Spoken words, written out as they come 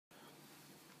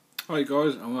Hi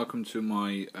guys, and welcome to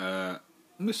my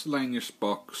miscellaneous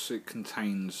box. It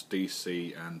contains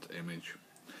DC and Image.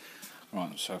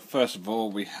 Right, so first of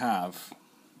all we have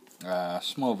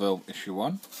Smallville issue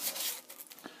 1,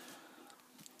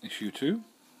 issue 2,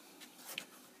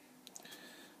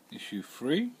 issue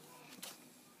 3,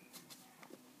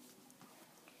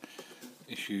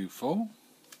 issue 4,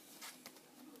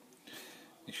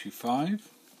 issue 5,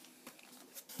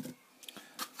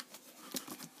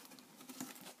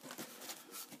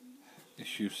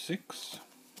 issue 6,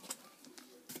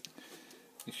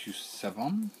 issue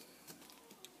 7,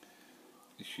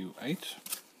 issue 8,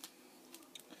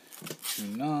 issue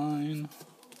 9,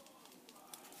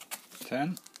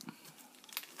 10,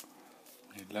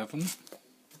 11,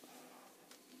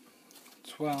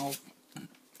 12,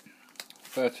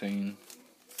 13,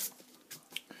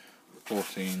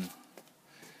 14,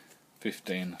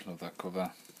 15, love that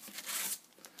cover,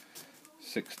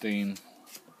 16,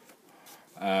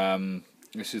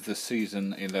 this is the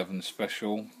season 11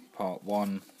 special, part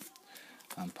 1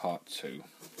 and part 2.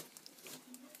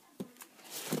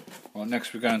 Well,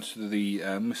 next we're going to the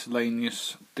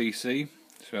miscellaneous DC.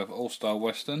 So we have All-Star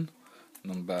Western,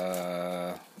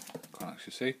 number, can't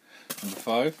actually see, number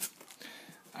 5,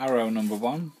 Arrow number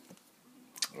 1,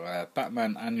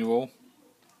 Batman Annual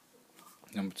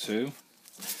number 2,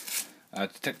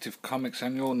 Detective Comics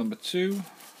Annual number 2,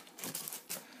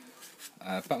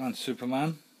 Batman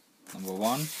Superman number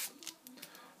 1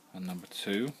 and number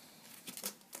 2,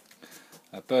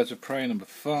 Birds of Prey number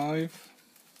 5,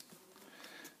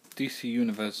 DC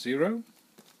Universe 0,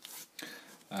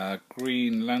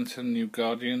 Green Lantern New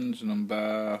Guardians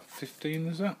number 15,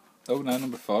 is that? Oh no,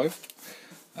 number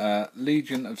 5,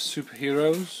 Legion of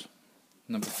Superheroes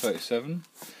number 37,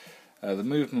 The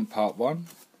Movement part 1,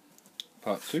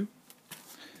 part 2,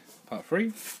 part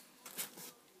 3,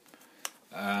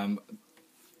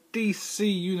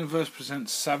 DC Universe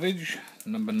Presents Savage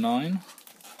number 9,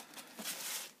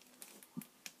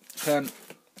 10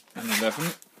 and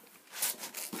 11,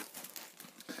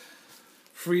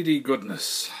 3D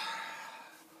goodness.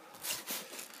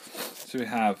 So we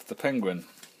have the Penguin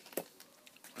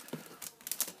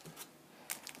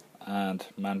and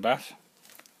Man-Bat,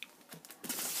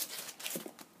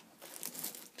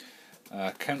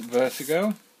 Kent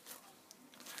Vertigo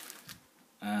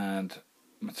and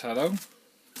Metallo,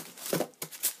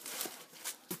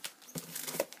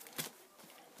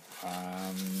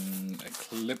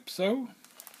 Eclipso,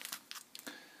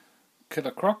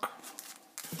 Killer Croc,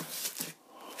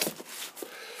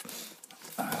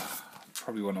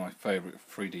 probably one of my favourite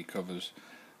 3D covers,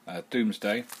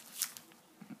 Doomsday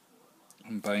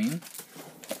and Bane,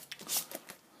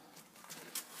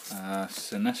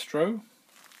 Sinestro,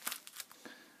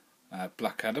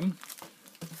 Black Adam,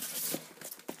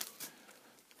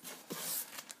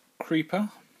 Creeper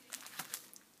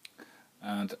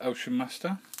and Ocean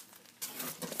Master,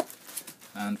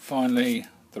 and finally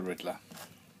the Riddler.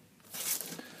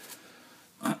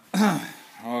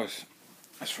 Oh,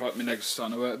 that's right, my legs are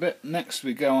starting to work a bit. Next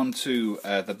we go on to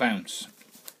the Bounce.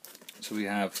 So we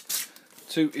have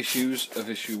 2 issues of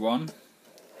issue 1.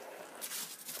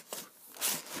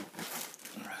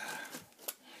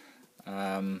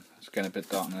 It's getting a bit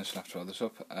dark now, so I'll have to roll this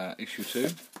up. Issue 2,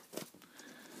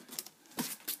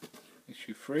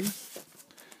 issue 3,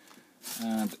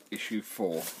 and issue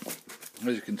 4.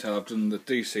 As you can tell, I've done the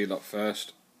DC lot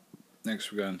first.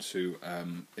 Next we're going to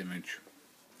Image.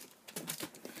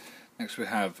 Next we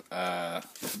have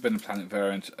Forbidden Planet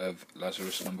variant of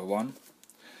Lazarus number 1,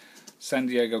 San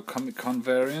Diego Comic Con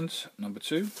variant number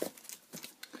 2,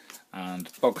 and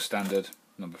Bog Standard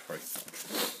number 3.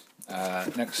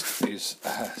 Next is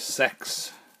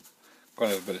Sex. Got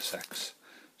to have a bit of sex.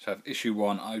 So I have issue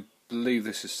 1. I believe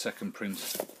this is second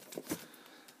print.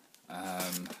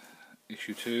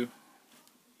 Issue 2,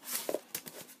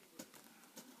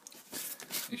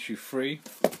 issue 3,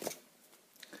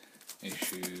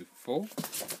 issue 4,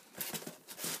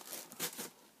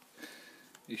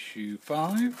 issue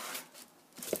 5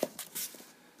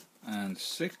 and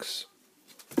 6.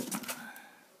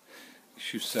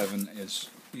 Issue 7 is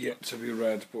yet to be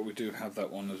read, but we do have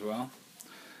that one as well.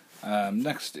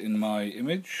 Next in my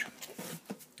Image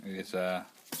is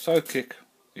Sidekick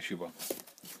issue 1.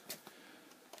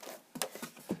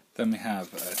 Then we have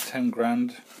 10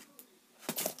 grand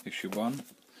issue 1,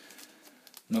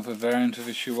 another variant of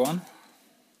issue 1,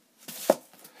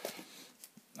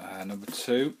 number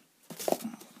 2,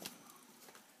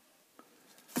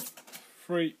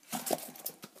 3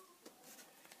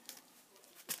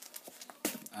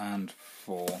 and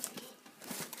 4.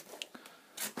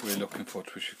 We're looking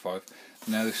forward to issue 5.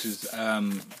 Now this is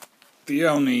the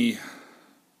only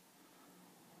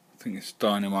think it's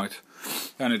Dynamite.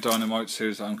 The only Dynamite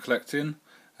series that I'm collecting.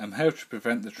 How to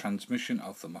prevent the transmission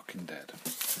of the Mocking Dead.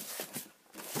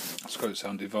 It's got its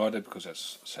own divider because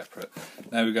that's separate.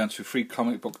 Now we're going to Free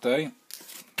Comic Book Day.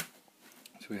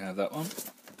 So we have that one.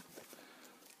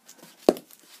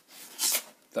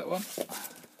 That one.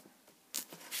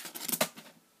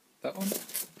 That one.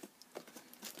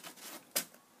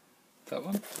 That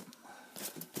one.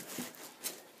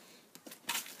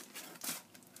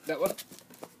 That one.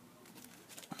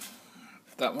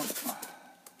 That one.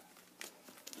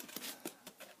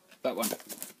 That one.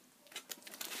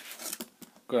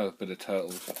 Got a bit of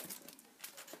turtles.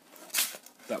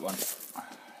 That one.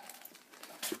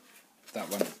 That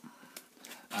one.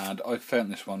 And I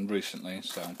found this one recently,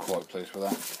 so I'm quite pleased with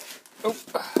that.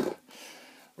 Oh.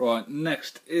 Right,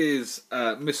 next is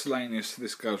miscellaneous.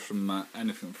 This goes from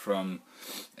anything from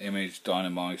Image,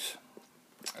 Dynamite,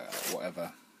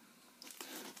 whatever.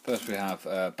 First we have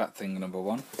Bat Thing number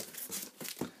 1.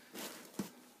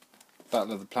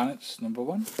 Battle of the Planets number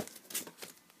 1.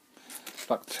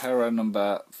 Black Terror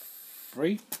number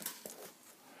 3.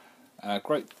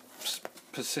 Great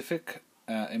Pacific,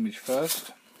 Image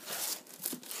first.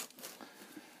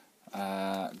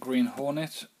 Green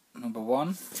Hornet number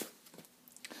 1.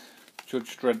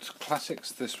 Judge Dredd's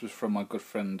Classics. This was from my good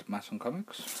friend Matt on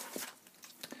Comics.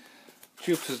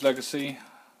 Jupiter's Legacy,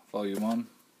 Volume 1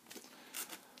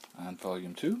 and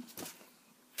Volume 2.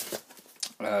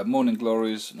 Morning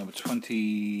Glories number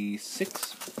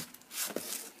 26.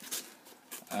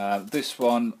 This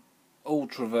one,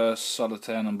 Ultraverse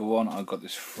Solitaire number 1. I got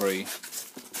this free.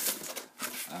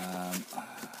 A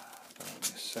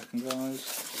second,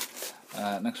 guys.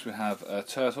 Next we have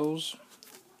Turtles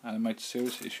Animated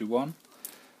Series Issue 1.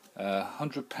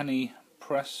 100 Penny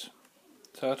Press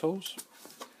Turtles.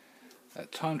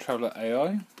 Time Traveller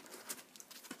AI.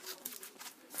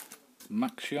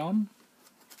 Maxion.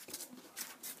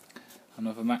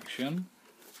 Another Maxion.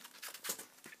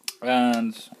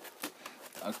 And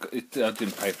I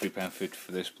didn't pay £3.50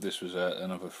 for this, but this was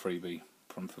another freebie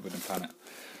from Forbidden Planet.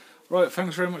 Right,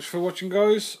 thanks very much for watching,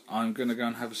 guys. I'm going to go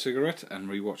and have a cigarette and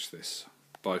rewatch this.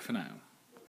 Bye for now.